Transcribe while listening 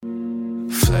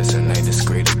flexing, they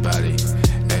discreet about it.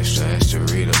 Extra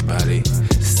read about it.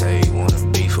 Say you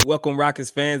wanna be. Welcome, Rockets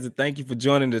fans, and thank you for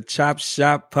joining the Chop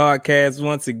Shop podcast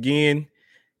once again.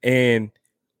 And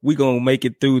we gonna make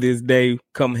it through this day,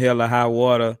 come hell or high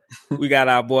water. We got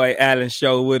our boy Alan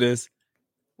Show with us.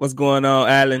 What's going on,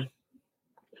 Alan?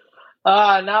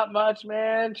 Not much,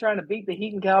 man. Trying to beat the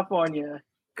heat in California.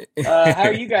 How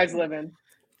are you guys living?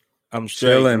 I'm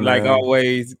chilling, like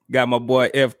always. Got my boy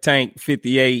F Tank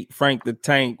 58, Frank the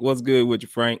Tank. What's good with you,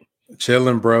 Frank?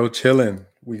 Chilling, bro. Chilling.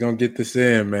 We gonna get this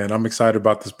in, man. I'm excited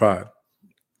about this pod.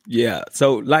 Yeah.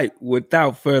 So, like,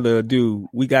 without further ado,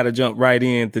 we got to jump right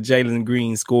into Jalen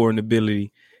Green's scoring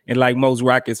ability. And like most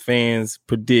Rockets fans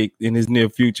predict in his near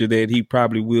future that he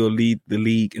probably will lead the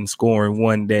league in scoring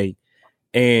one day.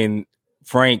 And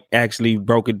Frank actually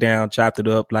broke it down, chopped it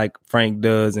up like Frank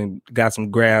does, and got some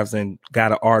graphs and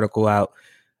got an article out.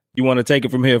 You want to take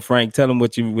it from here, Frank? Tell them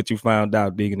what you found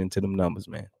out digging into them numbers,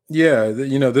 man. Yeah,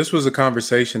 this was a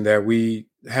conversation that we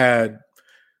had,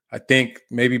 I think,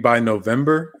 maybe by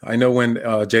November. I know when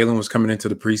Jalen was coming into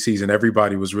the preseason,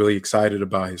 everybody was really excited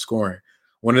about his scoring.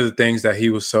 One of the things that he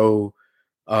was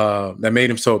that made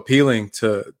him so appealing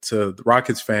to the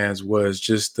Rockets fans was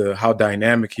just how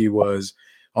dynamic he was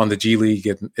on the G League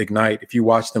Ignite. If you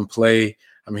watch them play,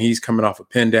 I mean, he's coming off of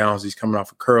pin downs, he's coming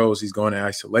off of curls, he's going in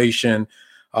isolation,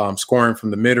 scoring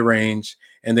from the mid-range.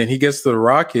 And then he gets to the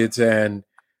Rockets, and,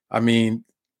 I mean,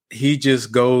 he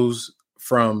just goes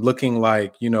from looking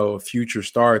like, a future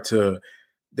star to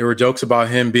there were jokes about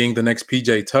him being the next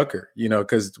PJ Tucker,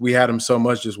 because we had him so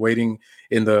much just waiting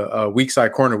in the weak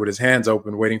side corner with his hands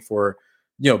open, waiting for,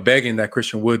 begging that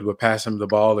Christian Wood would pass him the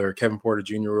ball, or Kevin Porter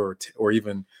Jr. or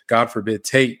even, God forbid,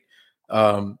 Tate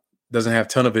doesn't have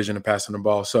tunnel vision of passing the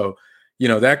ball. So,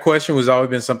 that question was always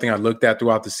been something I looked at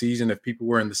throughout the season. If people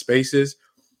were in the spaces,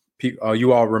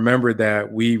 you all remember that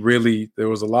there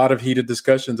was a lot of heated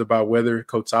discussions about whether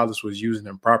Coach Salas was using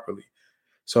him properly.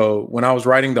 So when I was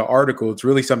writing the article, it's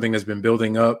really something that's been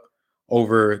building up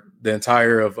over the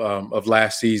entire of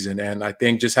last season. And I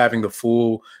think just having the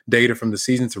full data from the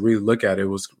season to really look at it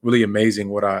was really amazing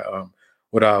what I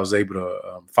was able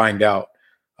to find out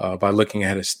by looking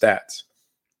at his stats.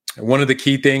 And one of the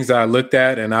key things that I looked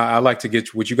at, and I like to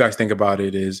get what you guys think about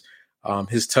it, is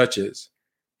his touches.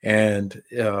 And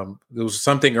there was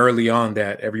something early on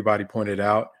that everybody pointed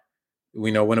out.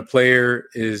 We know when a player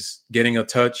is getting a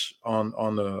touch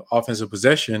on the offensive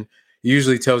possession, it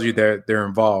usually tells you that they're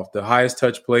involved. The highest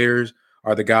touch players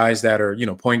are the guys that are,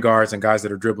 point guards and guys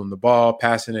that are dribbling the ball,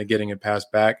 passing it, getting it passed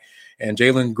back. And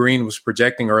Jalen Green was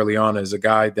projecting early on as a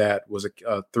guy that was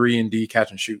a 3-and-D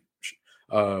catch and shoot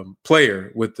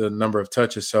player with the number of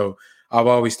touches. So I've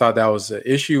always thought that was an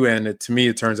issue. And to me,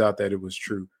 it turns out that it was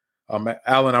true.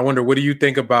 Alan, I wonder, what do you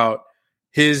think about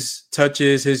his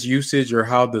touches, his usage, or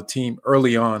how the team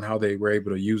early on, how they were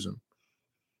able to use him?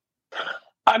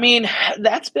 I mean,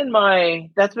 that's been my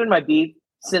beef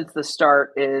since the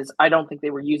start. Is I don't think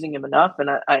they were using him enough, and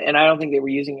I don't think they were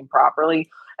using him properly,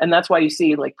 and that's why you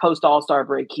see, like, post All-Star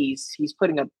break, he's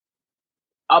putting up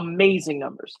amazing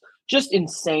numbers, just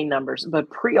insane numbers. But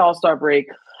pre All-Star break,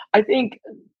 I think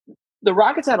the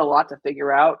Rockets had a lot to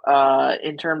figure out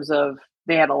in terms of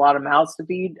they had a lot of mouths to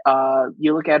feed.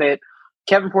 You look at it.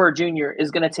 Kevin Porter Jr.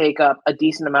 is going to take up a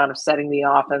decent amount of setting the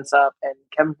offense up. And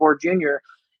Kevin Porter Jr.,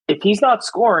 if he's not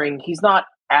scoring, he's not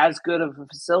as good of a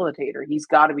facilitator. He's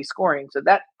got to be scoring.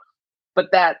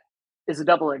 But that is a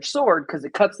double-edged sword because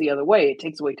it cuts the other way. It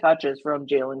takes away touches from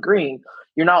Jalen Green.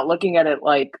 You're not looking at it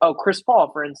like, Chris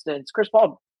Paul, for instance. Chris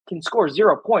Paul can score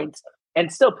 0 points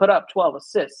and still put up 12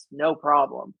 assists, no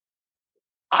problem.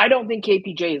 I don't think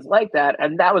KPJ is like that,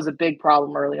 and that was a big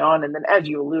problem early on. And then, as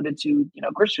you alluded to,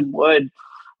 Christian Wood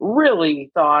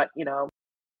really thought,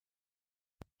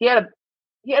 he had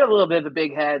a little bit of a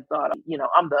big head. Thought,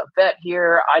 I'm the vet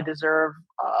here. I deserve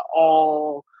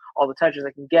all the touches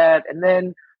I can get. And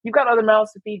then you've got other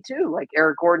mouths to feed too. Like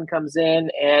Eric Gordon comes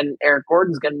in, and Eric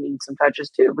Gordon's going to need some touches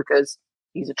too because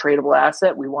he's a tradable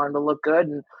asset. We want him to look good,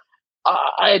 and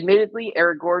I admittedly,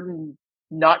 Eric Gordon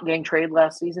not getting traded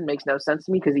last season makes no sense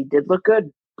to me because he did look good,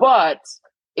 but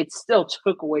it still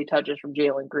took away touches from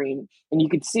Jalen Green. And you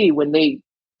could see when they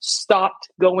stopped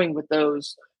going with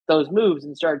those moves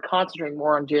and started concentrating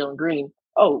more on Jalen Green,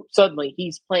 suddenly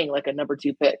he's playing like a number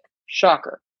 2 pick.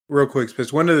 Shocker. Real quick,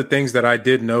 Spitz, one of the things that I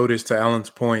did notice, to Alan's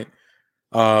point,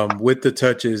 with the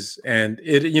touches, and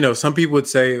it, some people would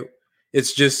say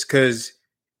it's just because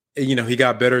he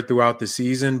got better throughout the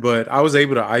season, but I was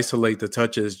able to isolate the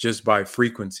touches just by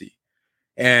frequency.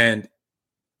 And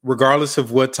regardless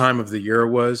of what time of the year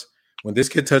it was, when this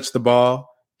kid touched the ball,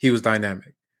 he was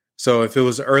dynamic. So if it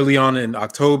was early on in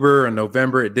October or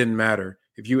November, it didn't matter.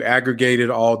 If you aggregated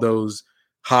all those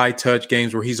high touch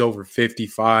games where he's over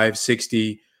 55,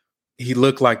 60, he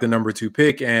looked like the number 2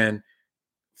 pick. And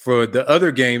for the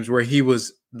other games where he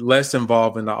was less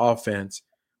involved in the offense,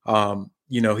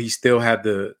 he still had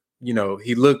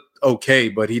he looked okay,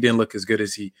 but he didn't look as good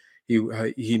as he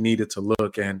needed to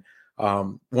look. And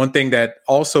one thing that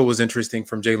also was interesting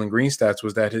from Jalen Green's stats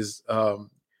was that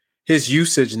his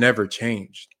usage never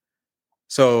changed.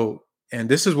 So, and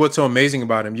this is what's so amazing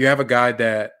about him. You have a guy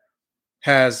that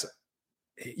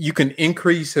you can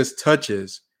increase his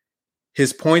touches,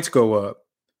 his points go up,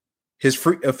 his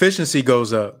free efficiency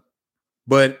goes up,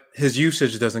 but his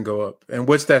usage doesn't go up. And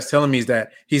what that's telling me is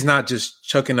that he's not just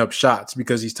chucking up shots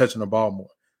because he's touching the ball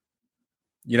more.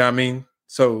 You know what I mean?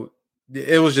 So to me,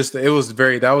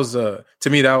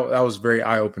 that was very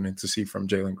eye-opening to see from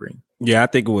Jalen Green. Yeah, I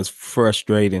think it was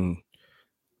frustrating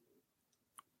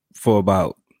for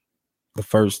about the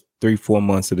first 3-4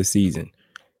 months of the season.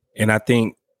 And I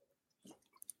think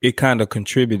it kind of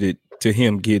contributed to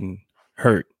him getting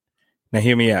hurt. Now,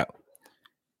 hear me out.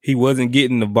 He wasn't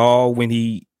getting the ball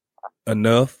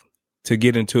enough to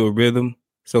get into a rhythm.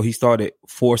 So he started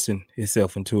forcing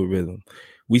himself into a rhythm.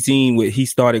 We seen he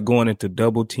started going into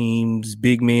double teams,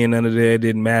 big men under there. It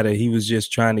didn't matter. He was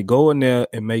just trying to go in there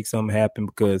and make something happen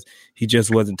because he just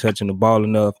wasn't touching the ball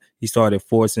enough. He started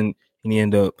forcing and he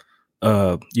ended up,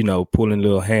 pulling a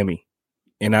little hammy.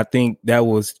 And I think that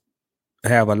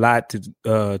have a lot to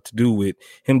do with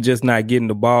him just not getting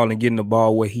the ball and getting the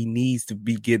ball where he needs to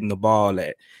be getting the ball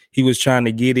at. He was trying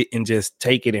to get it and just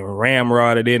take it and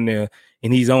ramrod it in there.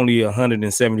 And he's only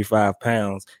 175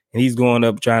 pounds. And he's going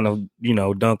up trying to,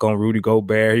 dunk on Rudy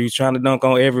Gobert. He was trying to dunk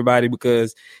on everybody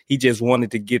because he just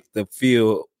wanted to get the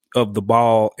feel of the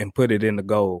ball and put it in the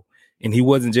goal. And he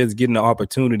wasn't just getting the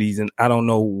opportunities. And I don't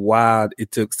know why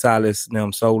it took Silas and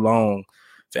them so long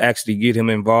to actually get him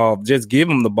involved. Just give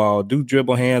him the ball. Do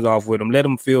dribble hands off with him. Let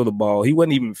him feel the ball. He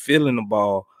wasn't even feeling the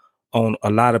ball on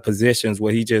a lot of possessions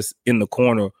where he just in the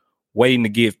corner waiting to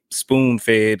get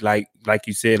spoon-fed, like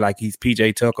you said, like he's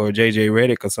PJ Tucker or JJ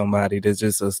Redick or somebody that's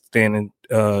just a stand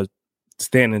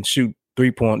and shoot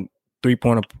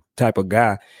three-pointer type of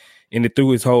guy. And it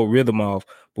threw his whole rhythm off.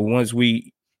 But once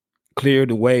we cleared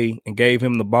the way and gave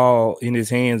him the ball in his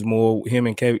hands more, him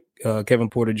and Kevin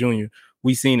Porter Jr.,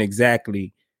 we seen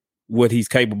exactly what he's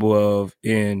capable of.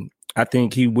 And I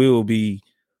think he will be,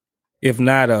 if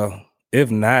not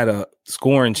a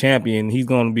scoring champion, he's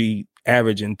going to be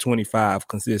averaging 25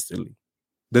 consistently.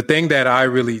 The thing that I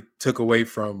really took away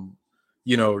from,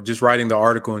 just writing the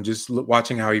article and just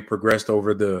watching how he progressed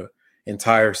over the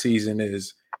entire season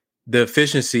is the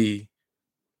efficiency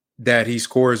that he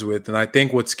scores with. And I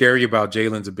think what's scary about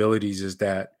Jalen's abilities is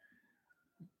that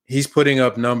he's putting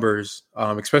up numbers,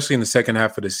 especially in the second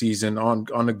half of the season,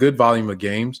 on a good volume of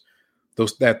games.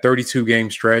 That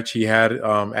 32-game stretch he had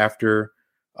after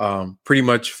pretty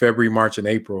much February, March, and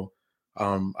April.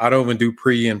 I don't even do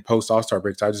pre and post All-Star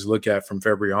breaks. I just look at from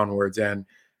February onwards, and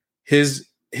the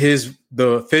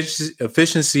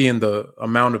efficiency and the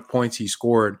amount of points he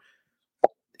scored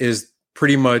is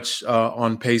pretty much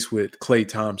on pace with Klay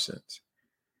Thompson's.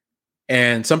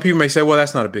 And some people may say, well,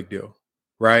 that's not a big deal,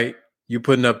 right? You're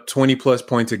putting up 20 plus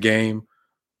points a game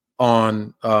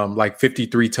on like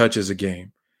 53 touches a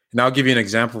game. And I'll give you an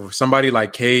example. For somebody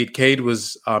like Cade, Cade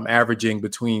was averaging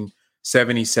between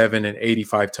 77 and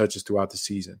 85 touches throughout the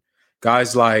season.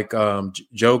 Guys like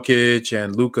Jokic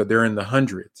and Luka, they're in the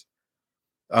hundreds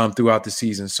throughout the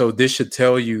season. So this should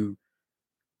tell you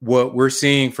what we're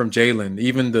seeing from Jalen,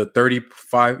 even the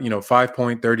 35,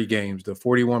 5-point, 30 games, the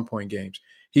 41-point games.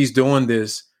 He's doing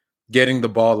this, getting the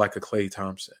ball like a Klay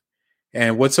Thompson.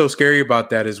 And what's so scary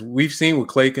about that is we've seen what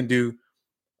Klay can do.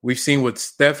 We've seen what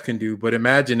Steph can do. But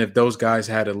imagine if those guys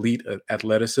had elite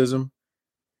athleticism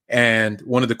and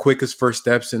one of the quickest first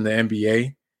steps in the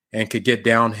NBA and could get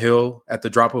downhill at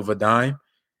the drop of a dime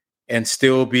and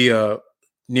still be a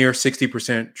near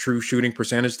 60% true shooting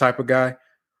percentage type of guy.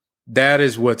 That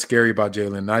is what's scary about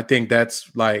Jalen. I think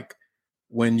that's like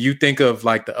when you think of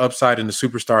like the upside and the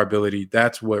superstar ability,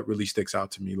 that's what really sticks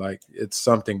out to me. Like it's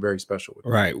something very special.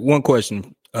 Right. One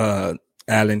question,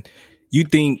 Alan. You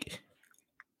think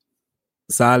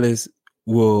Silas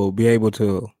will be able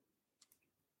to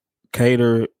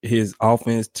cater his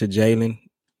offense to Jalen?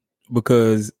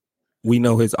 Because we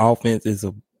know his offense is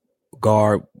a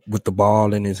guard with the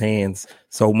ball in his hands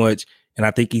so much. And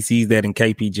I think he sees that in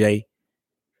KPJ.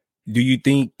 Do you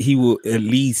think he will at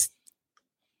least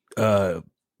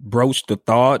broach the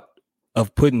thought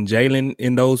of putting Jalen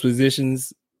in those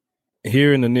positions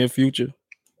here in the near future?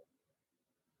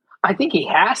 I think he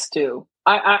has to.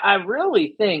 I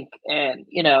really think, and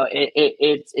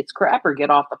it's crap or get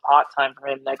off the pot time for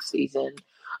him next season,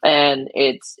 and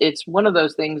it's one of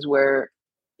those things where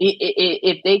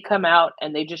if they come out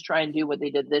and they just try and do what they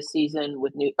did this season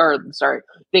with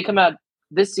they come out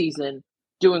this season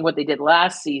doing what they did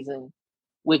last season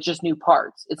with just new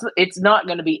parts, it's not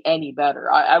going to be any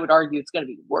better. I would argue it's going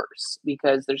to be worse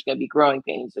because there's going to be growing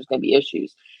pains, there's going to be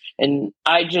issues, and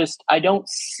I don't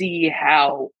see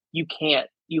how you can't.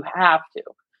 You have to.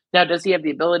 Now, does he have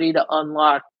the ability to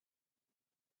unlock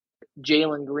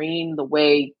Jalen Green the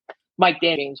way Mike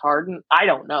D'Antoni, James Harden? I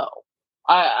don't know.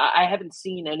 I haven't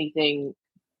seen anything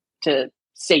to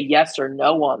say yes or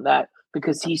no on that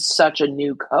because he's such a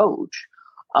new coach.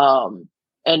 And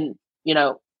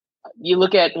you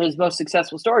look at his most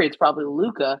successful story, it's probably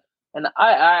Luka. And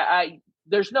I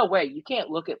there's no way you can't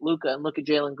look at Luka and look at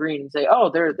Jalen Green and say, oh,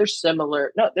 they're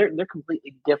similar. No, they're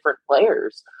completely different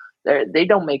players. They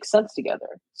don't make sense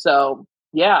together. So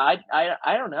yeah,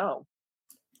 I don't know.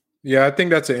 Yeah, I think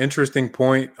that's an interesting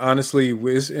point. Honestly,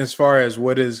 as far as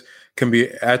what can be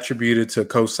attributed to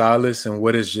Coach Silas and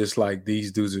what is just like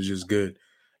these dudes are just good.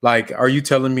 Like, are you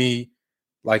telling me,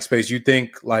 like, Space, you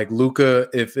think like Luka,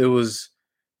 if it was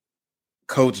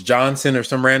Coach Johnson or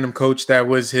some random coach that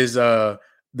was his the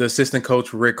assistant coach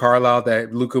for Rick Carlisle,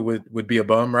 that Luka would be a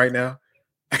bum right now?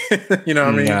 You know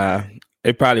what I mean? Nah,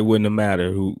 it probably wouldn't have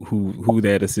mattered who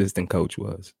that assistant coach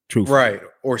was. Truthfully. Right.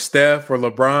 Or Steph or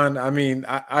LeBron. I mean,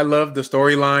 I love the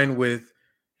storyline with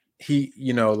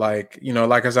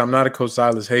like I said, I'm not a Coach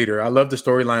Silas hater. I love the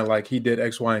storyline like he did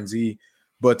X, Y, and Z.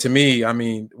 But to me, I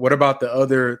mean, what about the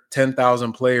other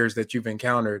 10,000 players that you've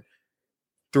encountered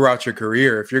throughout your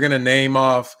career? If you're going to name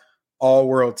off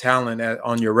all-world talent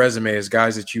on your resume as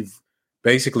guys that you've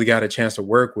basically got a chance to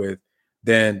work with,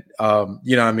 then,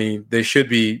 I mean, there should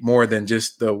be more than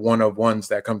just the one-of-ones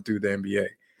that come through the NBA.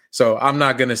 So I'm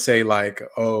not going to say like,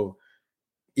 oh,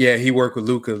 yeah, he worked with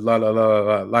Luka, la, la, la,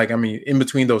 la. Like, I mean, in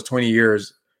between those 20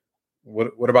 years,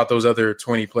 what about those other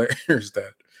 20 players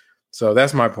that? So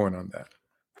that's my point on that.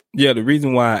 Yeah, the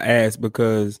reason why I asked,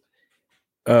 because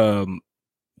to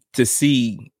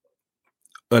see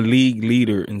a league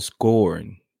leader in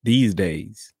scoring these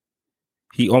days,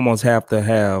 he almost have to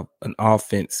have an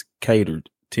offense catered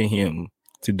to him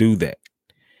to do that.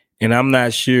 And I'm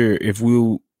not sure if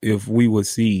we will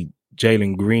see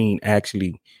Jalen Green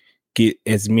actually get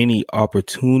as many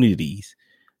opportunities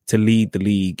to lead the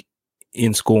league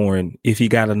in scoring if he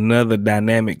got another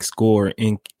dynamic scorer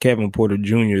in Kevin Porter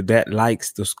Jr. that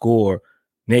likes to score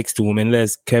next to him,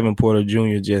 unless Kevin Porter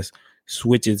Jr. just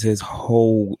switches his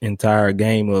whole entire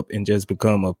game up and just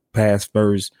become a pass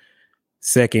first,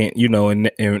 second,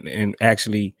 and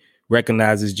actually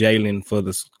recognizes Jalen for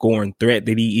the scoring threat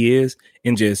that he is,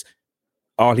 and just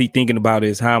all he thinking about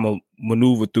is how I'm going to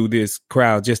maneuver through this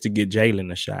crowd just to get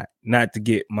Jalen a shot, not to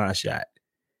get my shot.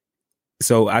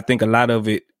 So I think a lot of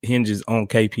it hinges on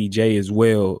KPJ as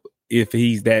well. If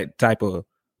he's that type of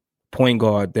point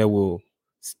guard that will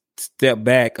step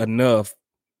back enough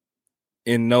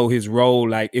and know his role.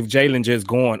 Like if Jalen just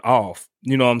going off,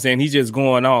 you know what I'm saying? He's just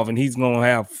going off and he's going to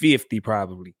have 50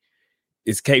 probably.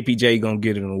 Is KPJ going to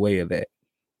get in the way of that?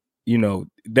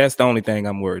 That's the only thing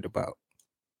I'm worried about.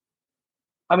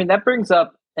 I mean, that brings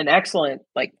up an excellent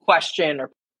question or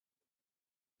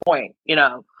point.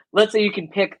 Let's say you can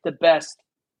pick the best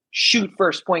shoot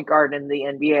first point guard in the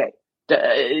NBA.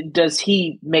 Does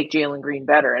he make Jalen Green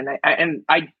better? And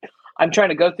I'm trying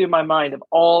to go through my mind of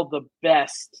all the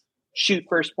best shoot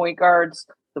first point guards,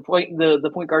 the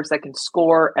point guards that can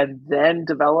score and then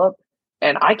develop.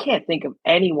 And I can't think of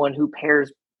anyone who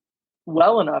pairs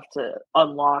well enough to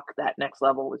unlock that next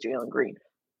level with Jalen Green.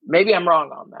 Maybe I'm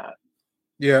wrong on that.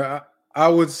 Yeah, I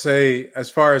would say, as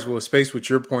far as Space, with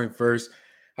your point first,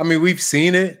 I mean, we've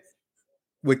seen it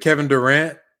with Kevin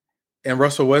Durant and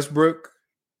Russell Westbrook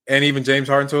and even James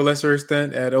Harden to a lesser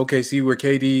extent at OKC, where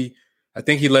KD, I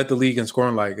think he led the league in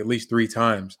scoring at least 3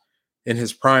 times in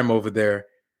his prime over there.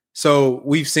 So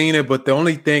we've seen it, but the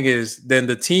only thing is then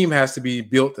the team has to be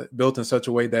built in such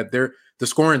a way that the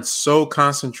scoring's so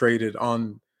concentrated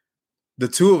on the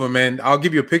two of them. And I'll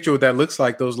give you a picture of what that looks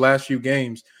like those last few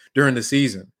games during the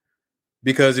season.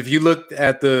 Because if you looked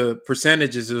at the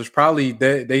percentages, it was probably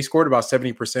they scored about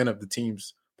 70% of the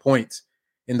team's points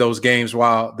in those games,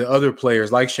 while the other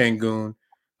players like Şengün,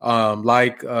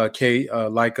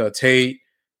 Tate,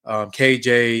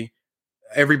 KJ,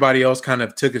 everybody else kind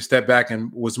of took a step back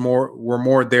and were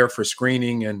more there for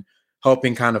screening and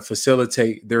helping kind of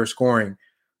facilitate their scoring.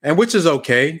 And which is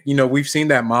okay. We've seen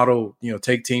that model,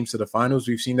 take teams to the finals.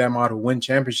 We've seen that model win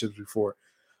championships before.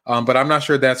 But I'm not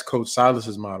sure that's Coach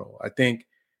Silas's model. I think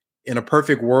in a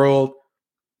perfect world,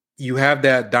 you have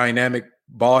that dynamic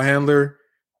ball handler.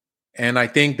 And I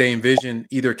think they envision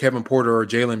either Kevin Porter or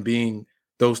Jalen being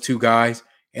those two guys.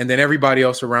 And then everybody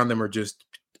else around them are just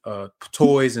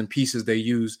toys and pieces they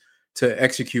use to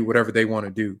execute whatever they want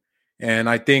to do. And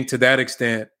I think to that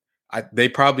extent, they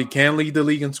probably can lead the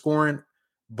league in scoring,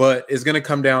 but it's going to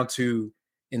come down to,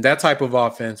 in that type of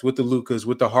offense with the Lucas,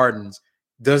 with the Hardens,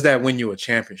 does that win you a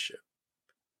championship?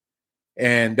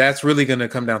 And that's really going to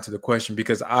come down to the question,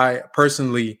 because I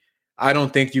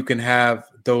don't think you can have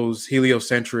those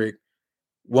heliocentric,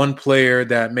 one player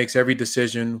that makes every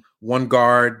decision, one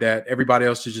guard that everybody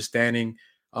else is just standing,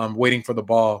 waiting for the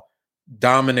ball,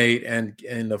 dominate and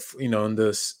in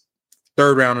the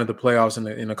third round of the playoffs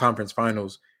in the conference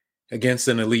finals against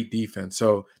an elite defense.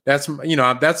 So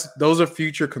those are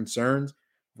future concerns.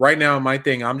 Right now, my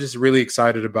thing, I'm just really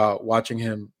excited about watching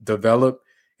him develop,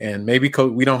 and maybe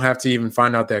we don't have to even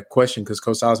find out that question because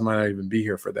Coach Oz might not even be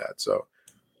here for that. So,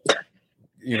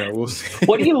 we'll see.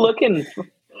 What are you looking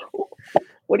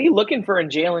for in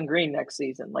Jalen Green next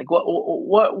season? Like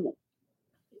what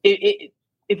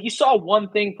if you saw one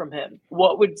thing from him,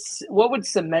 what would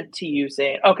cement to you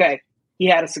saying, okay, he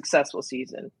had a successful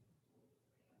season?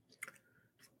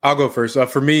 I'll go first.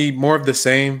 For me, more of the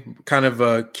same, kind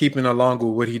of keeping along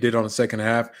with what he did on the second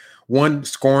half. One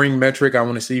scoring metric I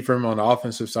want to see from him on the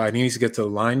offensive side, he needs to get to the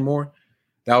line more.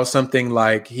 That was something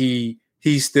like he's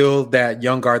still that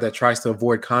young guard that tries to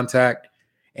avoid contact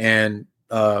and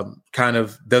kind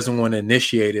of doesn't want to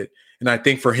initiate it. And I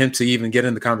think for him to even get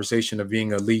in the conversation of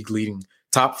being a league-leading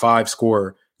top 5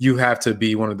 scorer, you have to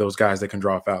be one of those guys that can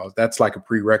draw fouls. That's like a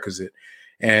prerequisite.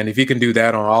 And if he can do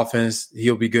that on offense,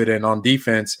 he'll be good. And on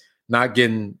defense, not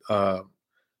getting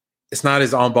it's not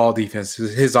his on-ball defense.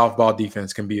 His off-ball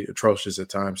defense can be atrocious at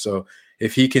times. So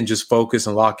if he can just focus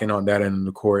and lock in on that end of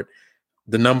the court,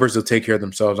 the numbers will take care of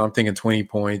themselves. I'm thinking 20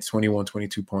 points, 21,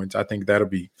 22 points. I think that'll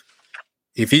be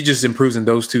 – if he just improves in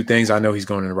those two things, I know he's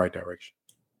going in the right direction.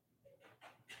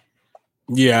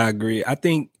 Yeah, I agree. I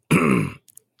think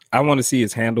I want to see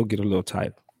his handle get a little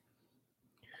tighter.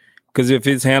 Because if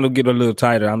his handle get a little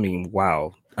tighter, I mean,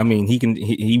 wow. I mean,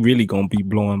 he really going to be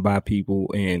blowing by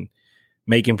people and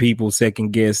making people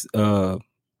second guess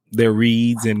their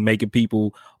reads and making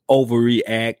people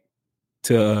overreact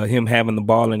to him having the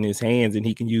ball in his hands, and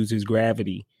he can use his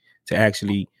gravity to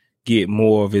actually get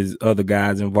more of his other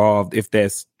guys involved if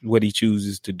that's what he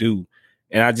chooses to do.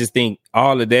 And I just think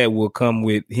all of that will come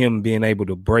with him being able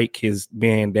to break his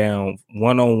man down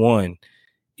one-on-one,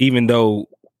 even though,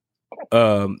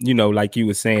 like you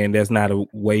were saying, that's not a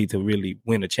way to really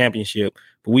win a championship,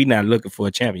 but we're not looking for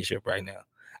a championship right now.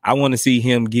 I want to see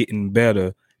him getting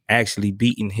better, actually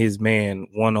beating his man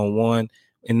one-on-one,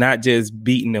 and not just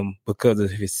beating him because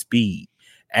of his speed,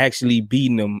 actually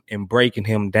beating him and breaking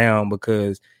him down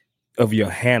because of your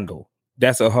handle.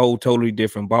 That's a whole totally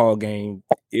different ball game.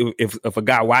 If a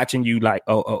guy watching you like,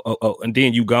 oh, and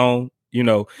then you gone,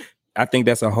 I think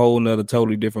that's a whole nother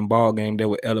totally different ball game that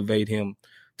would elevate him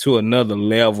to another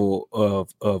level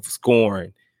of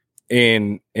scoring.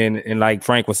 And like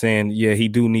Frank was saying, yeah, he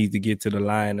do need to get to the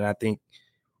line. And I think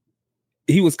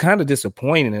he was kind of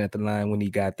disappointed at the line when he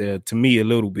got there, to me, a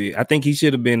little bit. I think he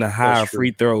should have been a higher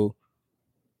free throw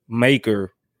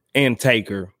maker and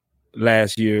taker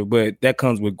last year, but that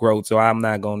comes with growth. So I'm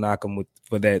not going to knock him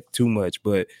for that too much.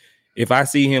 But if I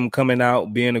see him coming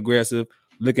out, being aggressive,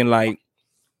 looking like,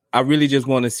 I really just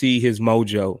want to see his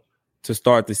mojo to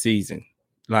start the season.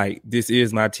 Like, this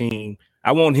is my team.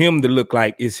 I want him to look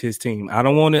like it's his team. I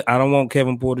don't want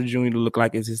Kevin Porter Jr. to look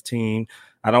like it's his team.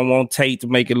 I don't want Tate to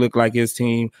make it look like his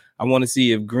team. I want to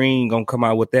see if Green going to come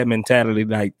out with that mentality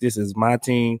like, this is my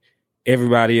team.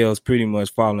 Everybody else pretty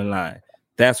much fall in line.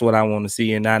 That's what I want to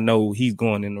see, and I know he's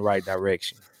going in the right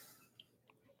direction.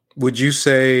 Would you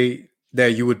say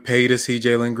that you would pay to see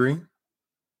Jalen Green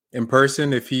in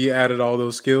person if he added all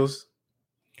those skills?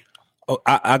 Oh,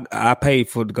 I paid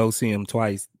to go see him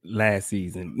twice last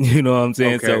season. You know what I'm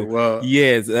saying? Okay, so well,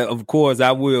 yes, of course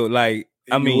I will. Like,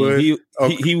 I mean,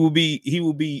 he will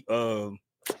be an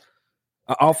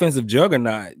offensive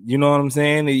juggernaut. You know what I'm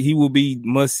saying? He will be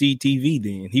must see TV.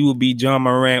 Then he will be John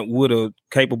Morant with a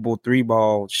capable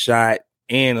 3-ball shot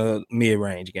and a mid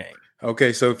range game.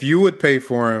 Okay, so if you would pay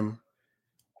for him,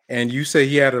 and you say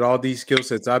he added all these skill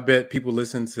sets, I bet people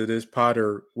listening to this pod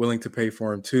are willing to pay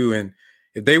for him too. And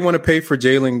if they want to pay for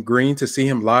Jalen Green to see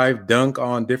him live dunk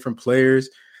on different players,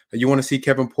 you want to see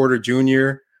Kevin Porter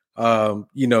Jr.,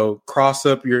 cross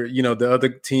up your, the other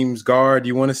team's guard.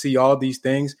 You want to see all these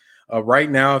things.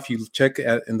 Right now, if you check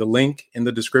in the link in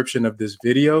the description of this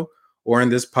video or in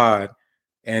this pod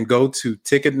and go to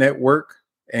Ticket Network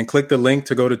and click the link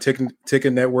to go to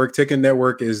Ticket Network. Ticket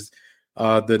Network is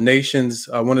the nation's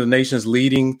one of the nation's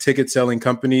leading ticket selling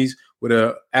companies with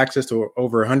access to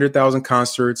over 100,000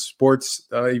 concerts, sports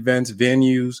events,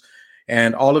 venues,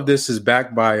 and all of this is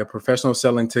backed by a professional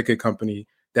selling ticket company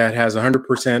that has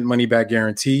 100% money back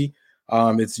guarantee.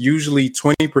 It's usually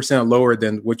 20% lower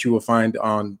than what you will find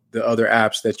on the other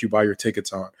apps that you buy your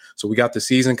tickets on. So we got the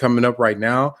season coming up right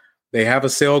now. They have a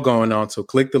sale going on. So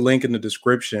click the link in the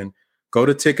description, go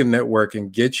to Ticket Network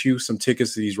and get you some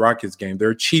tickets to these Rockets games.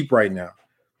 They're cheap right now.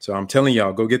 So I'm telling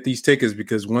y'all, go get these tickets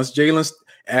because once Jalen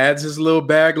adds his little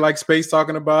bag like Space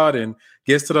talking about and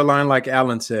gets to the line like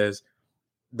Allen says,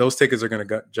 those tickets are going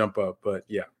to jump up. But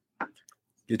yeah,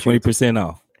 get 20%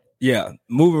 off. Yeah,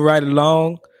 moving right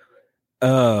along.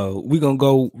 We're going to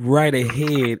go right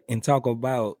ahead and talk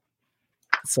about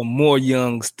some more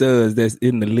young studs that's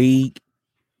in the league.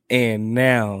 And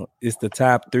now it's the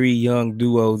top 3 young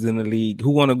duos in the league.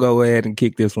 Who want to go ahead and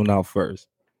kick this one off first?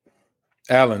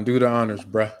 Alan, do the honors,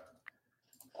 bruh.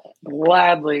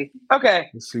 Gladly. Okay.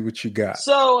 Let's see what you got.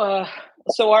 So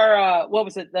our what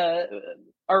was it?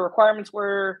 Our requirements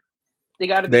were they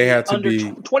had to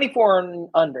be 24 and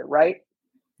under, right?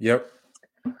 Yep.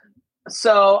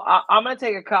 So I'm going to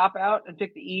take a cop out and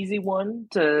pick the easy one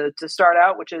to start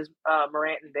out, which is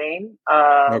Morant and Bane.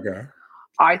 Okay.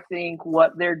 I think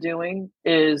what they're doing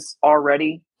is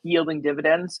already yielding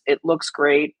dividends. It looks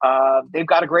great. They've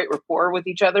got a great rapport with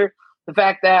each other. The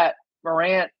fact that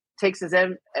Morant takes his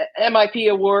MIP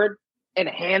award and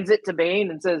hands it to Bane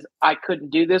and says, "I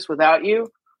couldn't do this without you."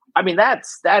 I mean,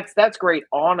 that's great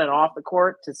on and off the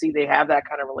court to see they have that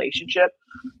kind of relationship.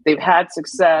 They've had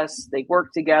success. They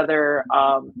work together.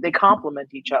 They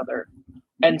complement each other.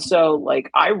 And so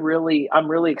like, I'm really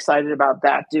excited about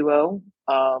that duo.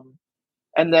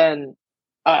 And then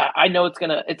I know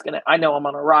I know I'm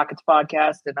on a Rockets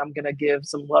podcast and I'm going to give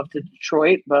some love to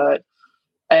Detroit,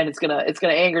 and it's going to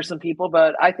anger some people,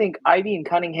 but I think Ivy and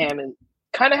Cunningham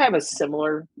kind of have a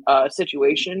similar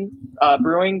situation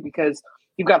brewing because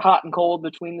you've got hot and cold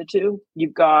between the two.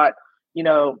 You've got,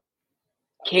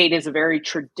 Cade is a very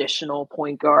traditional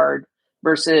point guard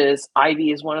versus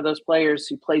Ivy is one of those players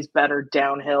who plays better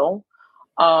downhill.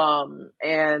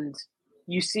 And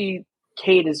you see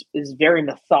Cade is very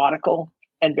methodical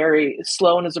and very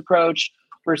slow in his approach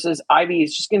versus Ivy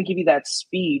is just going to give you that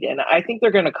speed. And I think they're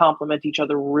going to complement each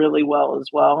other really well as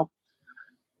well.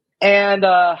 And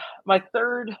my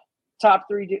third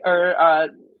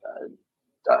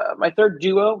my third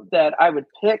duo that I would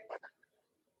pick,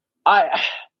 I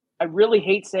really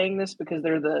hate saying this because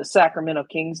they're the Sacramento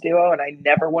Kings duo, and I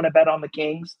never want to bet on the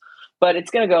Kings, but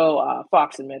it's going to go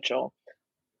Fox and Mitchell.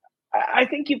 I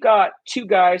think you've got 2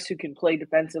 guys who can play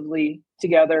defensively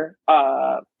together.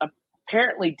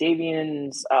 Apparently,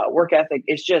 Davian's work ethic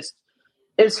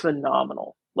is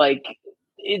phenomenal. Like,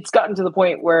 it's gotten to the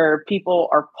point where people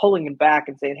are pulling him back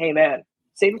and saying, "Hey, man,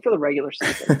 save it for the regular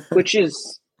season," which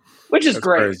is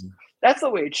great. Crazy. That's the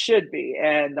way it should be.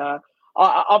 And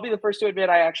I'll be the first to admit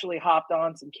I actually hopped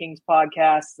on some Kings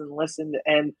podcasts and listened,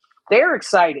 and they're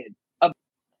excited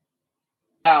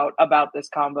about this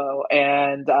combo,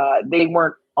 and they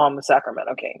weren't on the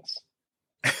Sacramento Kings.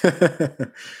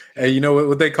 Hey, you know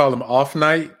what they call him? Off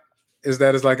Night? Is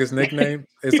like his nickname?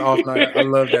 It's Off Night. I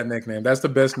love that nickname. That's the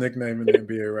best nickname in the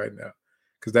NBA right now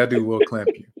because that dude will clamp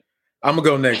you. I'm gonna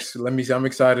go next. Let me see. I'm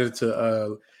excited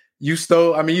to. You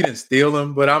stole. I mean, you didn't steal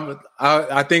him, but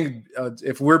I think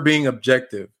if we're being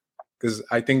objective, because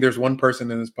I think there's one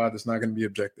person in this pod that's not going to be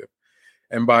objective,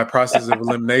 and by process of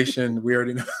elimination, we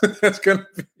already know that's going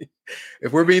to be.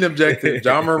 If we're being objective,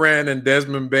 John Moran and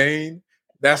Desmond Bane,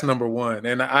 that's number one.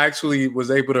 And I actually was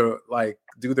able to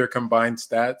do their combined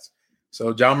stats.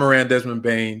 So John Moran, Desmond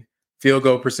Bane, field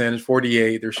goal percentage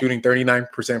 48. They're shooting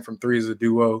 39% from 3 as a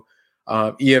duo.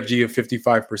 EFG of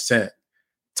 55%.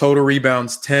 Total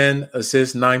rebounds 10,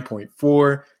 assists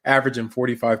 9.4, averaging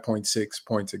 45.6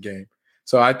 points a game.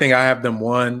 So I think I have them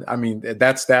 1. I mean,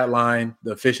 that stat line,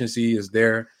 the efficiency is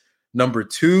there. Number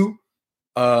 2,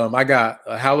 I got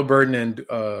Halliburton and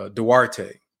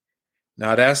Duarte.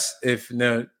 Now that's if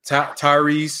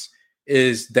Tyrese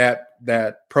is that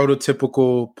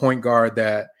prototypical point guard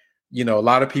that a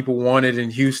lot of people wanted in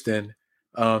Houston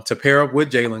to pair up with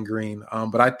Jalen Green.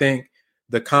 But I think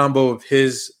the combo of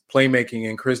his playmaking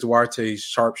and Chris Duarte's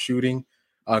sharp shooting.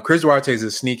 Chris Duarte is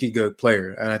a sneaky good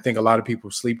player, and I think a lot of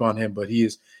people sleep on him, but he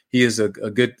is a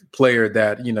good player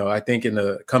that, I think in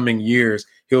the coming years,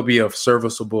 he'll be a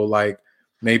serviceable,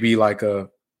 maybe a 4th,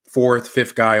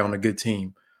 5th guy on a good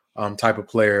team type of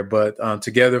player. But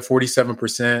together,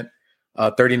 47%,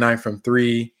 39 from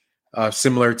 3,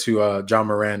 similar to John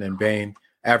Moran and Bane.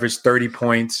 averaged 30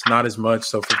 points, not as much,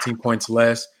 so 15 points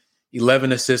less,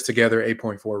 11 assists together,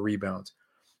 8.4 rebounds.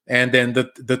 And then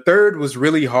the third was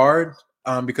really hard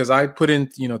because I put in,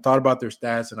 thought about their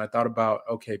stats and I thought about,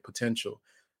 okay, potential.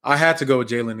 I had to go with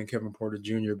Jalen and Kevin Porter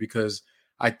Jr. because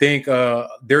I think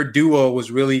their duo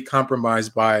was really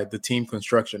compromised by the team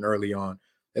construction early on.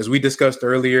 As we discussed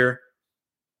earlier,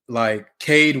 like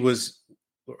Cade was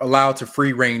allowed to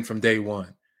free reign from day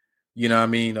one. You know what I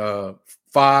mean?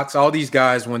 Fox, all these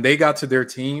guys, when they got to their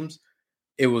teams,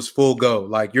 it was full go.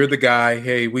 Like, you're the guy.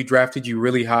 Hey, we drafted you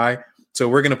really high, so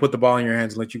we're going to put the ball in your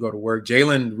hands and let you go to work.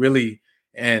 Jalen really,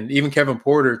 and even Kevin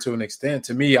Porter to an extent,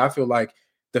 to me, I feel like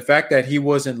the fact that he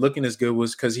wasn't looking as good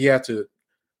was because he had to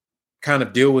kind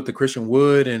of deal with the Christian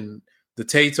Wood and the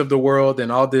Tates of the world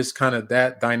and all this kind of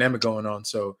that dynamic going on.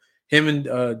 So him and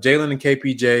Jalen and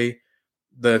KPJ,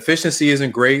 the efficiency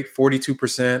isn't great,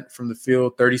 42% from the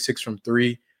field, 36 from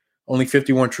three, only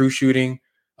 51 true shooting,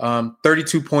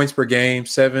 32 points per game,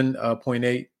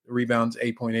 7.8 rebounds,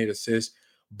 8.8 assists.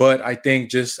 But I think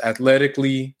just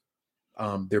athletically,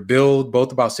 their build,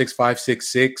 both about 6'5",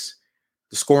 6'6".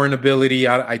 The scoring ability,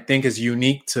 I think, is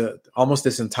unique to almost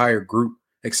this entire group,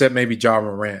 except maybe Ja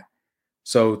Morant.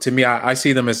 So to me, I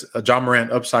see them as a Ja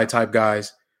Morant upside type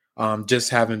guys, just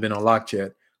haven't been unlocked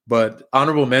yet. But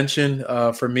honorable mention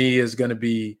for me is going to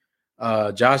be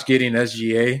Josh Giddey and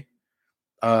SGA.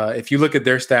 If you look at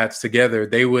their stats together,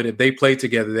 if they played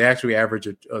together, they actually average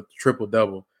a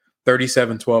triple-double,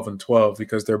 37, 12, and 12,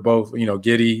 because they're both,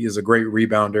 Giddey is a great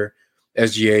rebounder.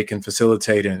 SGA can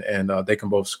facilitate and they can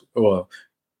both,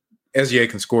 SGA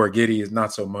can score. Giddey is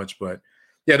not so much, but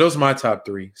yeah, those are my top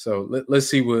three. So let's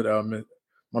see what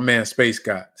my man Space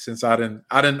got, since I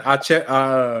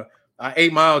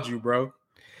 8-miled you, bro.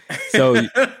 So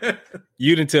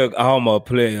you done took all my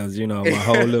players, my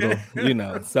whole little,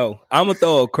 So I'm gonna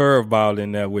throw a curveball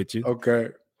in there with you. Okay.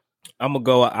 I'm gonna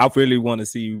go. I really want to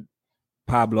see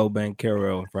Pablo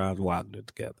Banchero and Franz Wagner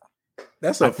together.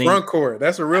 That's front court.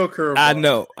 That's a real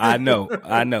curveball. I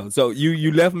know. So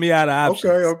you left me out of options.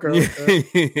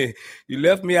 Okay. You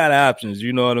left me out of options.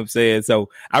 You know what I'm saying? So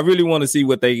I really want to see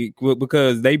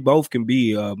because they both can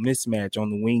be a mismatch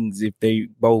on the wings if they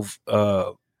both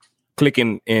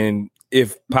clicking, and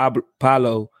if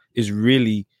Paulo is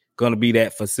really going to be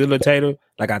that facilitator,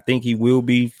 like I think he will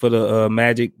be for the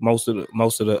Magic most of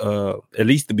the at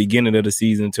least the beginning of the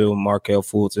season until Markelle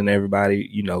Fultz and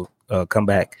everybody come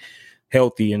back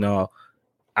healthy and all.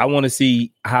 I want to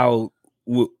see how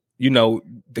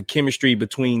the chemistry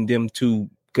between them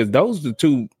two, because those are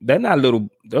two. They're not little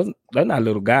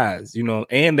guys,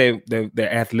 and they're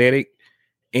athletic,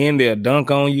 and they'll dunk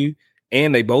on you,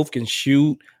 and they both can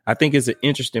shoot. I think it's an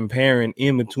interesting pairing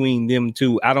in between them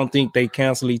two. I don't think they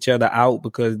cancel each other out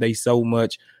because they so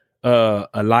much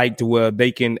alike to where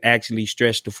they can actually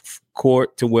stretch the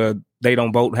court to where they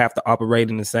don't both have to operate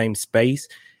in the same space.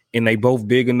 And they both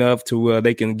big enough to where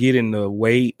they can get in the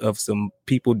way of some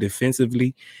people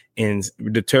defensively and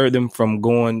deter them from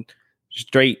going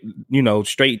straight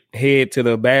head to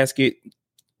the basket.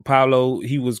 Paulo,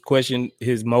 he was questioning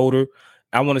his motor.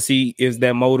 I want to see, is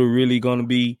that motor really going to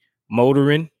be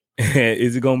motoring?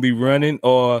 Is it going to be running,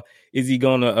 or is he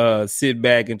going to sit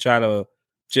back and try to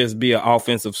just be an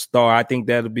offensive star? I think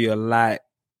that'll be a lot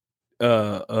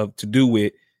to do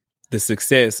with the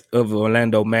success of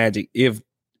Orlando Magic if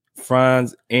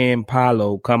Franz and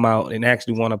Paulo come out and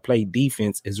actually want to play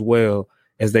defense as well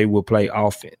as they will play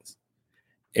offense.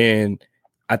 And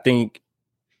I think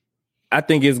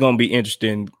it's going to be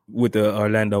interesting with the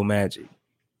Orlando Magic.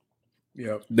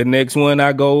 Yep. The next one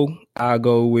I'll go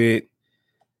with,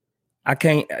 I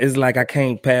can't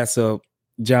pass up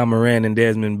John Moran and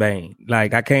Desmond Bane.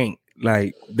 Like, I can't,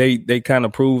 like, they kind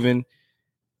of proven.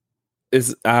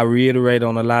 I reiterate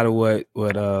on a lot of what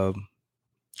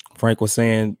Frank was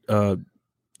saying.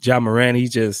 John Moran,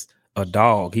 he's just a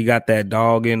dog. He got that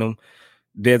dog in him.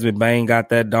 Desmond Bane got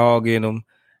that dog in him.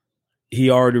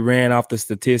 He already ran off the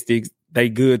statistics. They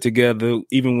good together.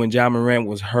 Even when John Morant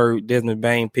was hurt, Desmond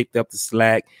Bane picked up the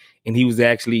slack, and he was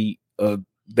actually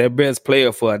their best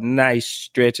player for a nice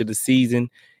stretch of the season.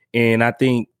 And I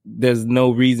think there's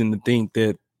no reason to think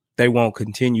that they won't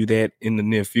continue that in the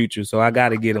near future. So I got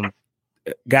to get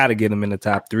them in the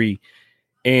top three.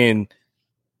 And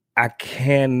I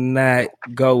cannot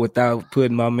go without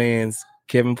putting my man's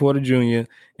Kevin Porter Jr.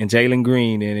 and Jalen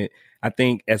Green in it. I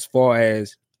think as far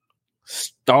as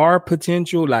star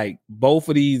potential, like, both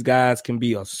of these guys can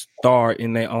be a star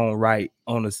in their own right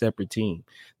on a separate team.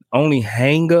 The only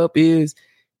hang up is,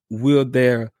 will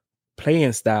their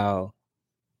playing style,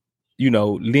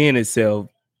 lend itself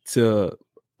to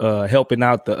helping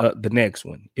out the next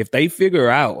one. If they figure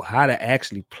out how to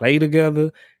actually play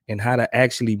together and how to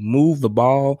actually move the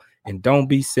ball and don't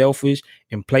be selfish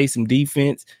and play some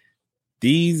defense,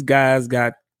 these guys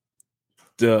got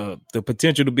the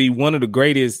potential to be one of the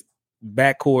greatest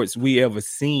backcourts we ever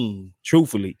seen,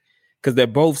 truthfully, because they're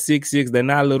both 6'6". They're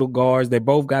not little guards. They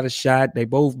both got a shot. They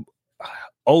both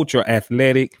ultra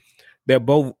athletic. They're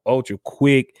both ultra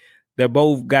quick. They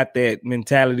both got that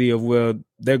mentality of, well,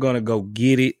 they're going to go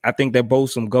get it. I think they're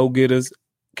both some go-getters.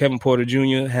 Kevin Porter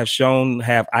Jr.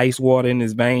 have ice water in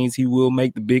his veins. He will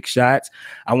make the big shots.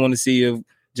 I want to see if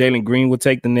Jalen Green will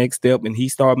take the next step and he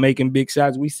start making big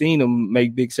shots. We've seen him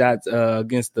make big shots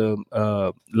against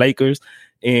the Lakers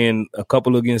and a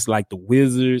couple against like the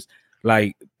Wizards.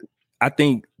 Like, I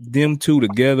think them two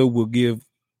together will give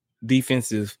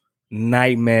defensive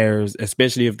nightmares,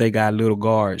 especially if they got little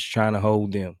guards trying to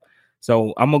hold them.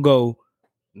 So I'm going to go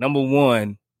number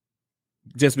one,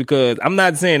 just because I'm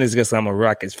not saying it's because I'm a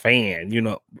Rockets fan. You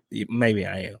know, maybe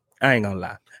I am. I ain't going to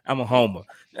lie. I'm a homer.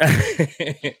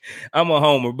 I'm a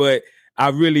homer, but I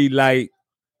really like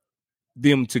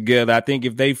them together. I think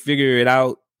if they figure it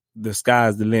out, the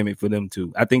sky's the limit for them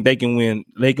two. I think they can win.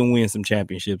 They can win some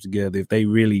championships together if they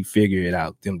really figure it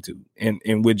out. Them two, and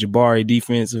with Jabari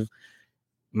defensive,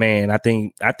 man, I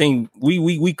think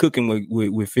we cooking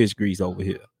with fish grease over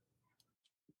here.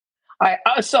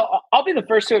 So I'll be the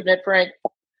first to admit, Frank,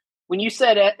 when you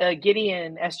said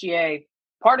Gideon SGA,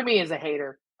 part of me is a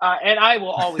hater. And I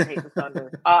will always hate the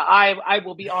Thunder. I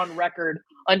will be on record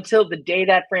until the day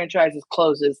that franchise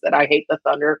closes that I hate the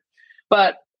Thunder.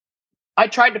 But I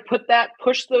tried to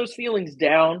push those feelings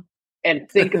down and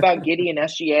think about Gideon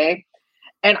SGA.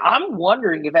 And I'm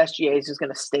wondering if SGA is just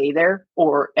going to stay there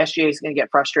or SGA is going to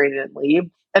get frustrated and leave.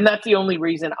 And that's the only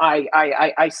reason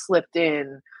I slipped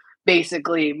in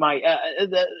basically my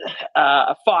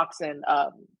Fox and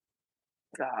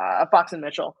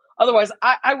Mitchell. Otherwise,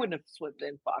 I wouldn't have slipped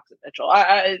in Fox and Mitchell.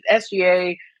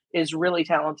 SGA is really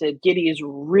talented. Giddey is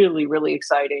really, really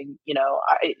exciting. You know,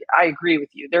 I agree with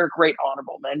you. They're a great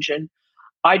honorable mention.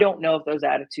 I don't know if those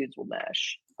attitudes will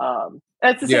mesh.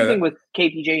 That's the same thing with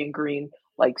KPJ and Green.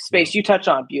 Like, Space, you touched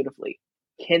on beautifully.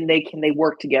 Can they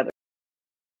work together?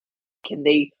 Can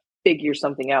they figure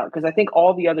something out? Because I think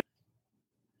all the other,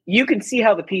 you can see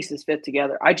how the pieces fit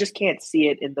together. I just can't see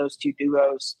it in those two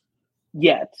duos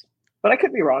yet. But I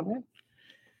could be wrong, man.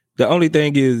 The only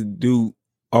thing is,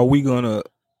 are we going to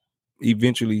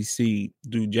eventually see,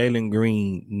 do Jalen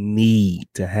Green need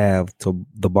to have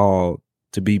the ball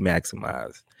to be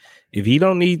maximized? If he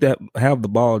don't need to have the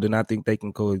ball, then I think they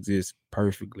can coexist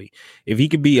perfectly. If he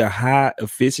could be a high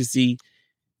efficiency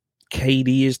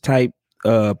KD-ish type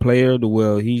player,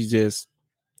 he's just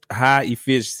high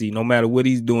efficiency. No matter what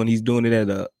he's doing it at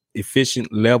a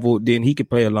efficient level, then he could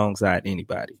play alongside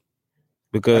anybody.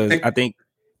 Because I think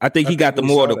he got the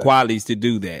more of the qualities to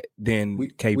do that than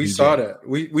KPJ. We saw that.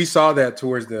 We saw that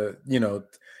towards the,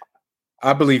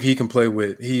 I believe he can play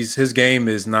with, his game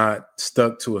is not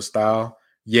stuck to a style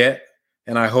yet.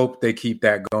 And I hope they keep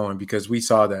that going because we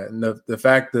saw that. And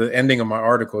the ending of my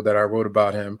article that I wrote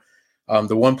about him,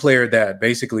 the one player that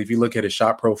basically, if you look at his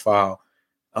shot profile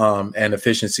and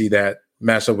efficiency that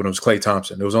matched up with him was Klay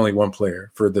Thompson. There was only one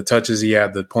player for the touches he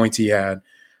had, the points he had,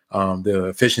 the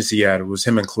efficiency he had. It was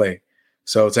him and Klay.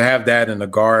 So to have that in a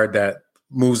guard that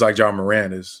moves like John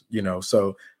Moran is,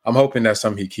 so I'm hoping that's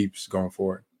something he keeps going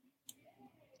forward.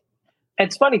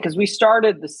 It's funny because we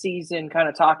started the season kind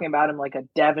of talking about him like a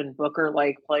Devin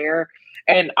Booker-like player,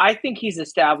 and I think he's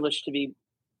established to be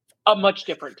a much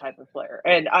different type of player.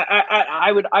 And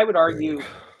I would argue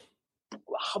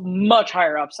much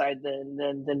higher upside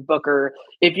than Booker.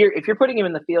 If you're putting him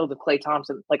in the field of Klay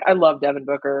Thompson, like I love Devin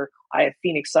Booker. I have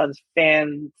Phoenix Suns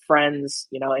friends,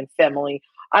 and family.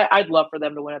 I'd love for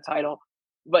them to win a title,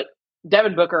 but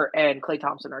Devin Booker and Klay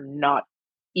Thompson are not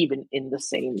even in the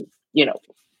same,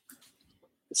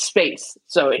 space.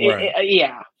 So right.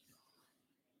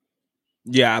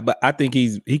 Yeah, but I think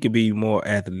he could be more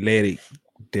athletic,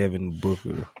 Devin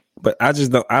Booker. But I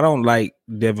don't like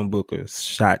Devin Booker's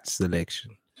shot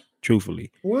selection,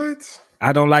 truthfully. What?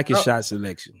 I don't like his shot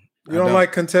selection. You don't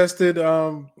like contested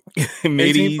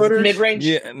mid-range?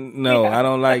 Yeah, no, yeah. I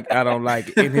don't like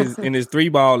it. In his three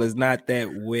ball is not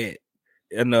that wet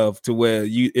enough to where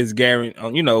it's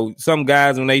guaranteed. Some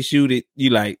guys when they shoot it,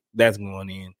 you like that's going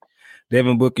in.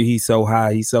 Devin Booker, he's so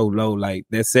high, he's so low. Like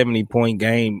that 70-point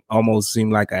game almost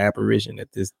seemed like an apparition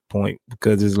at this point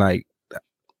because it's like,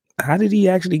 how did he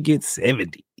actually get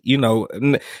 70?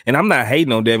 And I'm not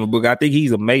hating on Devin Booker. I think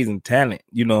he's amazing talent.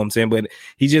 You know what I'm saying? But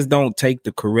he just don't take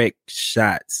the correct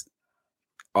shots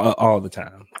all the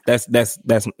time.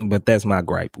 That's my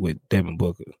gripe with Devin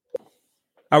Booker.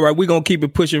 All right, we're gonna keep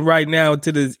it pushing right now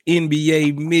to this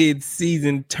NBA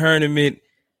mid-season tournament.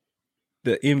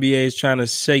 The NBA is trying to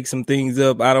shake some things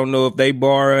up. I don't know if they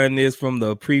borrowing this from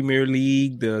the Premier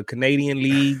League, the Canadian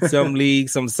League,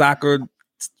 some soccer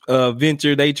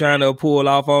venture they trying to pull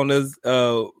off on us.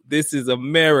 This is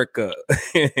America,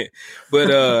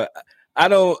 but I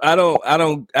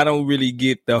don't really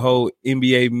get the whole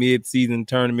NBA mid-season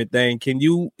tournament thing. Can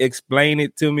you explain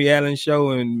it to me, Alan Show?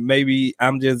 And maybe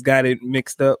I'm just got it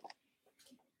mixed up.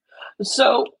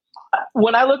 So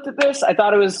when I looked at this, I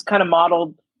thought it was kind of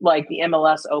modeled like the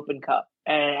MLS Open Cup.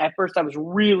 And at first I was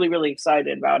really, really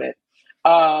excited about it.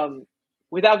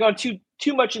 Without going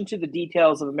too much into the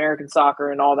details of American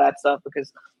soccer and all that stuff,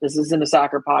 because this isn't a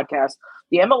soccer podcast,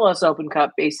 the MLS Open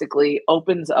Cup basically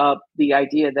opens up the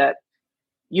idea that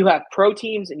you have pro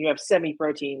teams and you have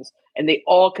semi-pro teams, and they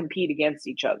all compete against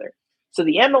each other. So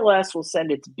the MLS will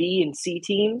send its B and C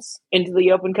teams into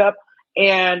the Open Cup,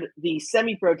 and the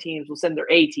semi-pro teams will send their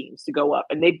A teams to go up,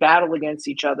 and they battle against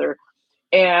each other.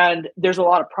 And there's a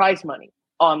lot of prize money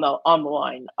on the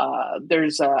line.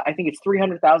 There's I think it's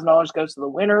 $300,000 goes to the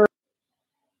winner.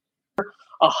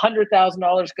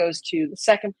 $100,000 goes to the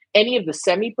second. Any of the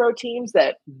semi-pro teams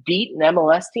that beat an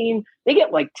MLS team, they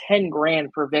get like 10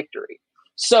 grand per victory.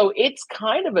 So it's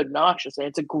kind of obnoxious, and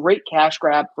it's a great cash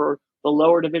grab for the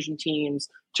lower division teams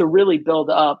to really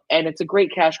build up. And it's a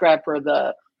great cash grab for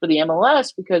the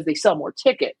MLS because they sell more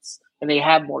tickets and they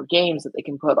have more games that they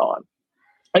can put on.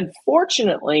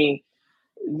 Unfortunately,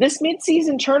 this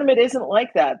midseason tournament isn't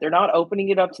like that. They're not opening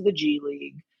it up to the G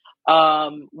League.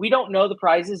 We don't know the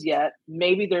prizes yet.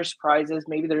 Maybe there's prizes.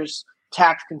 Maybe there's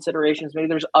tax considerations. Maybe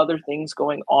there's other things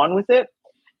going on with it.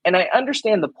 And I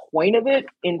understand the point of it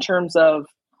in terms of,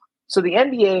 so the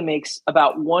NBA makes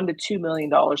about $1 to $2 million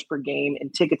per game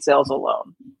in ticket sales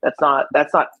alone. That's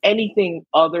not anything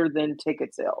other than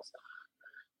ticket sales.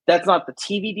 That's not the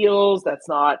TV deals. That's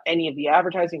not any of the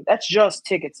advertising. That's just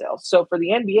ticket sales. So for the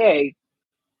NBA,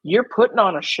 you're putting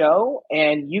on a show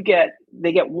and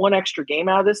they get one extra game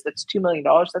out of this. That's $2 million.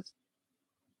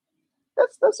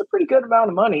 That's a pretty good amount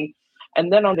of money.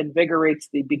 And then it invigorates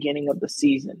the beginning of the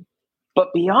season.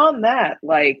 But beyond that,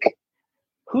 like,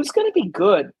 who's going to be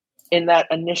good in that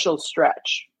initial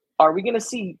stretch? Are we going to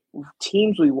see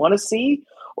teams we want to see?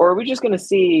 Or are we just going to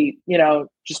see,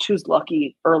 just who's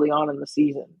lucky early on in the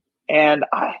season? And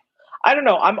I don't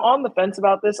know. I'm on the fence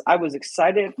about this. I was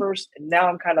excited at first, and now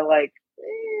I'm kind of like,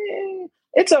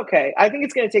 it's okay. I think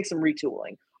it's going to take some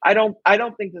retooling. I don't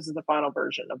think this is the final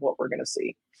version of what we're going to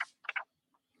see.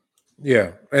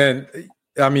 Yeah, and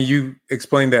I mean, you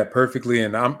explained that perfectly,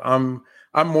 and I'm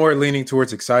more leaning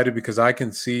towards excited because I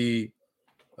can see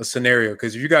a scenario.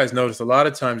 Because if you guys notice, a lot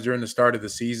of times during the start of the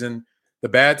season, the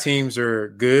bad teams are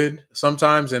good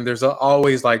sometimes, and there's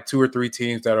always like 2 or 3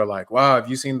 teams that are like, wow, have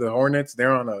you seen the Hornets?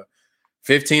 They're on a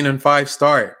 15-5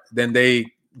 start. Then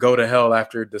they go to hell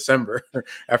after December,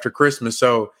 after Christmas.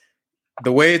 So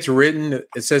the way it's written,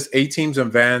 it says 8 teams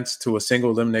advance to a single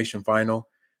elimination final.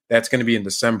 That's going to be in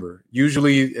December.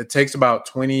 Usually it takes about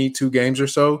 22 games or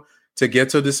so to get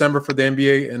to December for the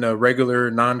NBA in a regular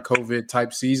non-COVID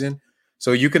type season.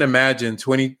 So you can imagine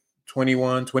 20,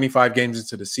 21, 25 games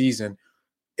into the season,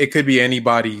 it could be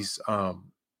anybody's,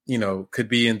 could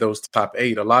be in those top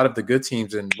 8. A lot of the good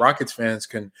teams, and Rockets fans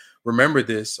can remember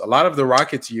this, a lot of the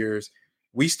Rockets years,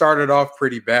 we started off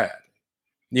pretty bad,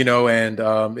 and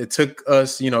it took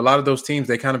us, a lot of those teams,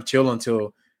 they kind of chill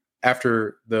until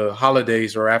after the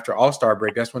holidays or after All-Star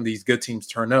break. That's when these good teams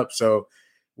turn up. So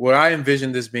what I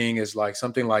envision this being is like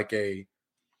something like a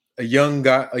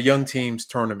young teams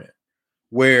tournament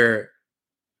where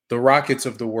the Rockets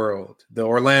of the world, the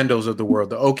Orlandos of the world,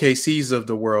 the OKCs of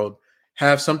the world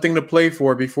have something to play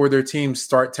for before their teams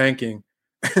start tanking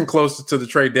closer to the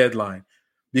trade deadline.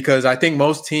 Because I think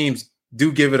most teams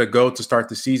do give it a go to start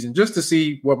the season just to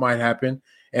see what might happen.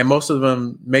 And most of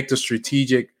them make the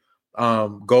strategic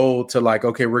goal to like,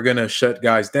 okay, we're going to shut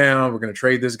guys down. We're going to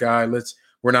trade this guy.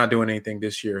 We're not doing anything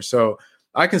this year. So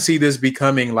I can see this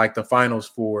becoming like the finals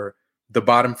for the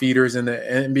bottom feeders in the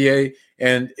NBA.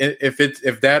 And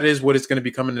if that is what it's going to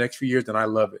become in the next few years, then I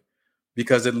love it,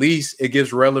 because at least it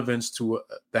gives relevance to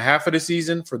the half of the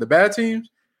season for the bad teams.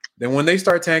 Then when they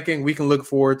start tanking, we can look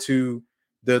forward to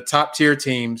the top tier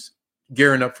teams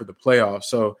gearing up for the playoffs.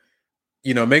 So,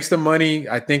 makes the money.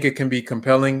 I think it can be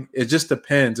compelling. It just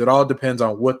depends. It all depends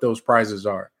on what those prizes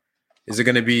are. Is it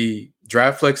going to be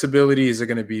draft flexibility? Is it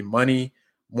going to be money,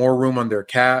 more room on their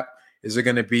cap? Is it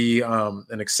going to be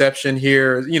an exception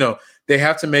here? They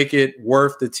have to make it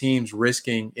worth the teams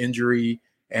risking injury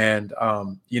And,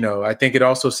 I think it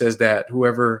also says that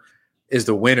whoever is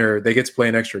the winner, they get to play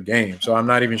an extra game. So I'm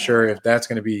not even sure if that's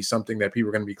going to be something that people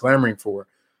are going to be clamoring for.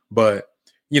 But,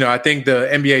 I think the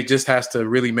NBA just has to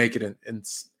really make it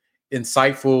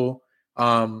insightful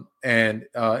and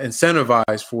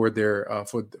incentivized for their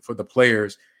for the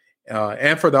players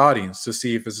and for the audience to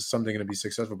see if it's something going to be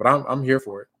successful. But I'm here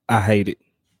for it. I hate it.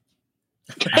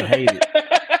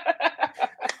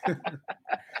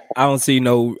 I don't see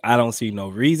no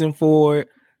reason for it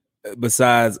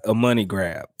besides a money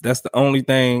grab. That's the only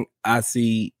thing I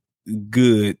see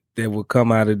good that will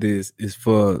come out of this is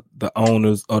for the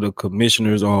owners or the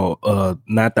commissioners or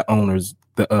not the owners.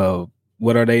 The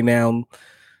what are they now?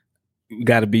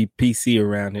 Got to be PC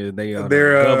around here.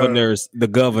 They're governors. The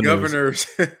governors.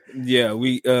 Yeah,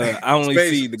 I only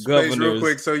see the governors. Real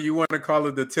quick, so you want to call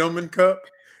it the Tillman Cup?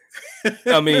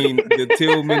 I mean, the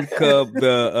Tillman Cup,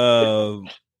 the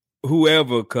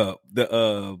whoever cup,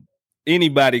 the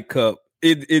anybody cup.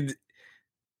 It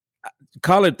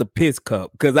call it the piss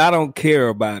cup because I don't care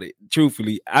about it.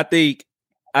 Truthfully, I think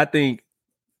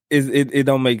it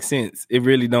don't make sense. It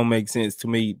really don't make sense to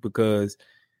me because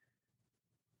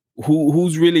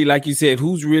who's really, like you said,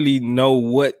 who's really know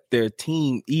what their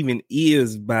team even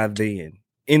is by then,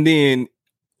 and then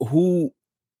who.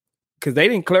 Because they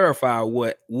didn't clarify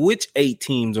which 8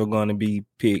 teams are going to be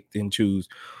picked and choose.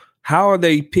 How are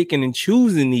they picking and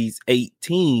choosing these 8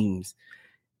 teams?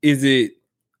 Is it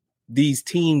these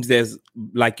teams that's,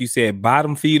 like you said,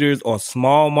 bottom feeders or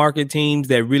small market teams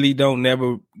that really don't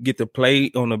never get to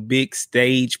play on a big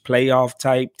stage playoff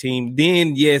type team?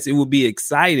 Then, yes, it would be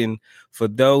exciting for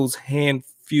those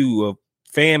few of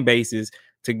fan bases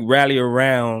to rally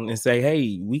around and say,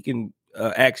 hey, we can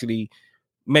actually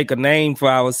make a name for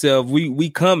ourselves. We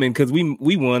coming because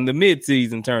we won the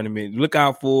midseason tournament. Look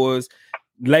out for us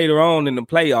later on in the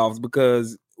playoffs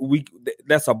because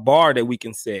that's a bar that we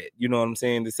can set. You know what I'm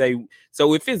saying? To say,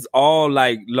 so if it's all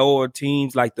like lower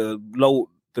teams, like the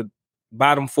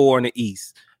bottom 4 in the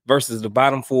East versus the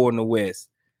bottom 4 in the West,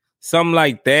 something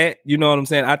like that. You know what I'm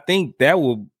saying? I think that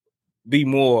will be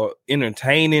more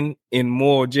entertaining and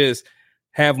more just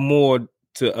have more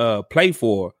to play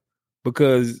for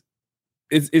because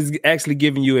it's actually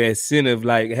giving you an incentive,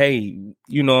 like, hey,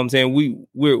 you know what I'm saying?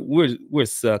 We're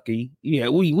sucky. Yeah,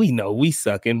 we know we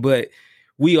sucking, but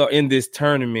we are in this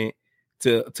tournament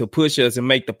to push us and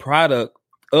make the product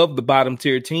of the bottom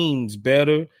tier teams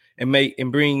better and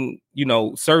bring,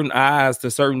 certain eyes to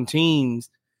certain teams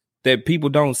that people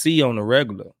don't see on the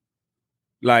regular.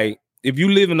 Like if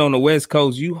you living on the West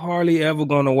Coast, you hardly ever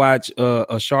gonna watch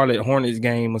a Charlotte Hornets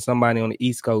game or somebody on the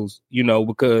East Coast,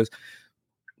 because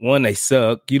one, they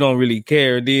suck. You don't really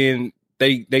care. Then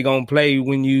they gonna play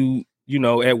when you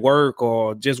at work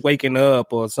or just waking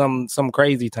up or some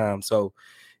crazy time. So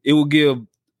it will give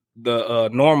the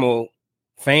normal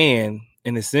fan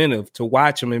an incentive to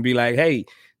watch them and be like, hey,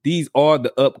 these are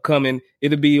the upcoming.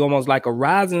 It'll be almost like a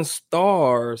rising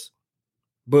stars,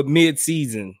 but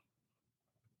mid-season.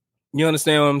 You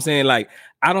understand what I'm saying? Like,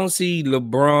 I don't see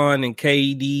LeBron and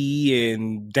KD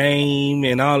and Dame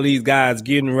and all these guys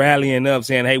rallying up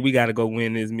saying, hey, we got to go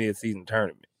win this mid-season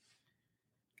tournament.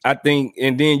 I think,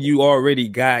 and then you already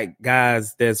got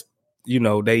guys that's,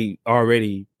 they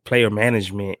already player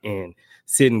management and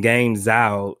sitting games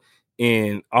out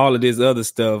and all of this other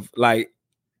stuff. Like,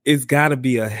 it's got to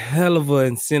be a hell of an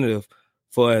incentive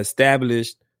for an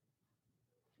established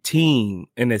team,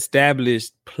 an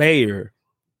established player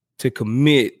to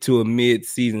commit to a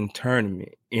mid-season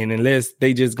tournament. And unless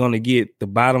they just going to get the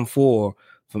bottom 4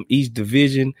 from each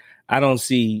division, I don't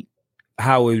see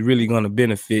how it's really going to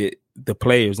benefit the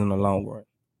players in the long run.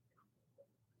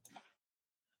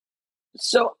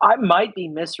 So I might be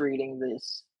misreading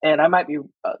this, and I might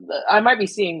be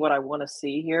seeing what I want to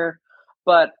see here,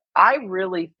 but I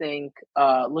really think,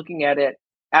 looking at it,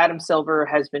 Adam Silver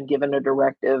has been given a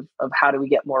directive of how do we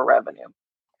get more revenue,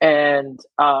 and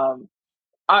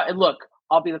look,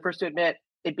 I'll be the first to admit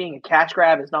it being a cash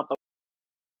grab is not the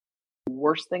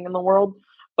worst thing in the world.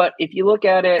 But if you look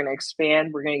at it and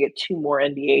expand, we're going to get 2 more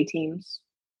NBA teams.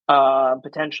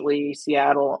 Potentially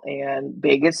Seattle and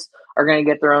Vegas are going to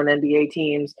get their own NBA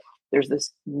teams. There's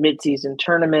this midseason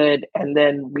tournament. And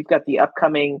then we've got the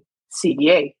upcoming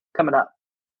CBA coming up,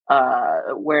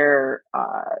 where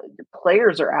the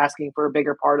players are asking for a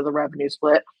bigger part of the revenue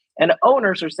split. And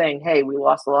owners are saying, hey, we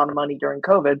lost a lot of money during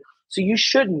COVID, so you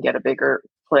shouldn't get a bigger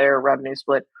player revenue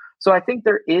split. So I think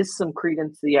there is some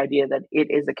credence to the idea that it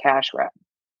is a cash grab.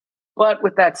 But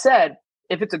with that said,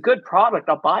 if it's a good product,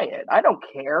 I'll buy it. I don't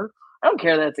care. I don't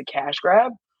care that it's a cash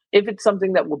grab. If it's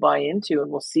something that we'll buy into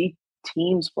and we'll see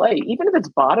teams play, even if it's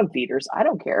bottom feeders. I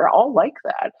don't care. I'll like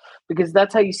that because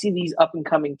that's how you see these up and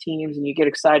coming teams and you get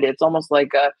excited. It's almost like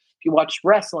if you watch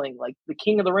wrestling, like the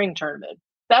King of the Ring tournament.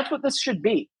 That's what this should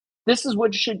be. This is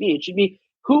what it should be. It should be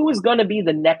who is going to be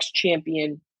the next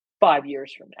champion 5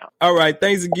 years from now. All right.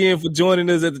 Thanks again for joining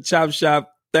us at the Chop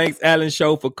Shop. Thanks, Alan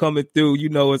Show, for coming through. You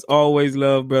know, it's always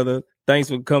love, brother. Thanks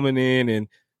for coming in and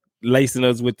lacing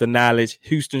us with the knowledge.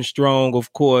 Houston Strong,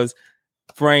 of course.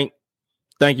 Frank,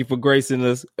 thank you for gracing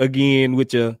us again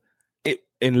with your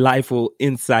insightful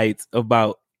insights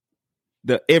about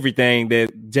the everything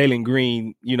that Jalen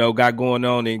Green, you know, got going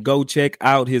on. And go check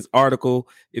out his article.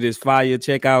 It is fire.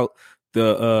 Check out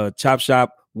the Chop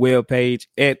Shop webpage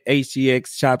at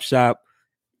HGX Chop Shop.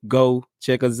 Go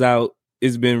check us out.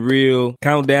 It's been real.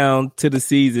 Countdown to the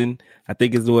season. I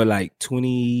think it's like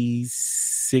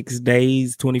 26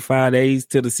 days, 25 days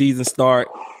till the season start.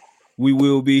 We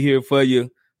will be here for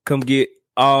you. Come get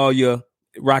all your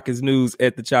Rockets news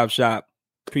at the Chop Shop.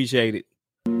 Appreciate it.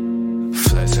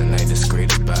 Flexing ain't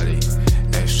discreet about it.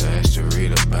 Extra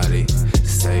read about it.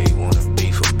 Say you wanna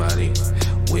beef about it.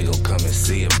 We gon' come and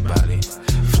see about it.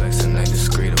 Flexing ain't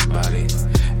discreet about it.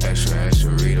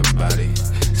 Extra read about it.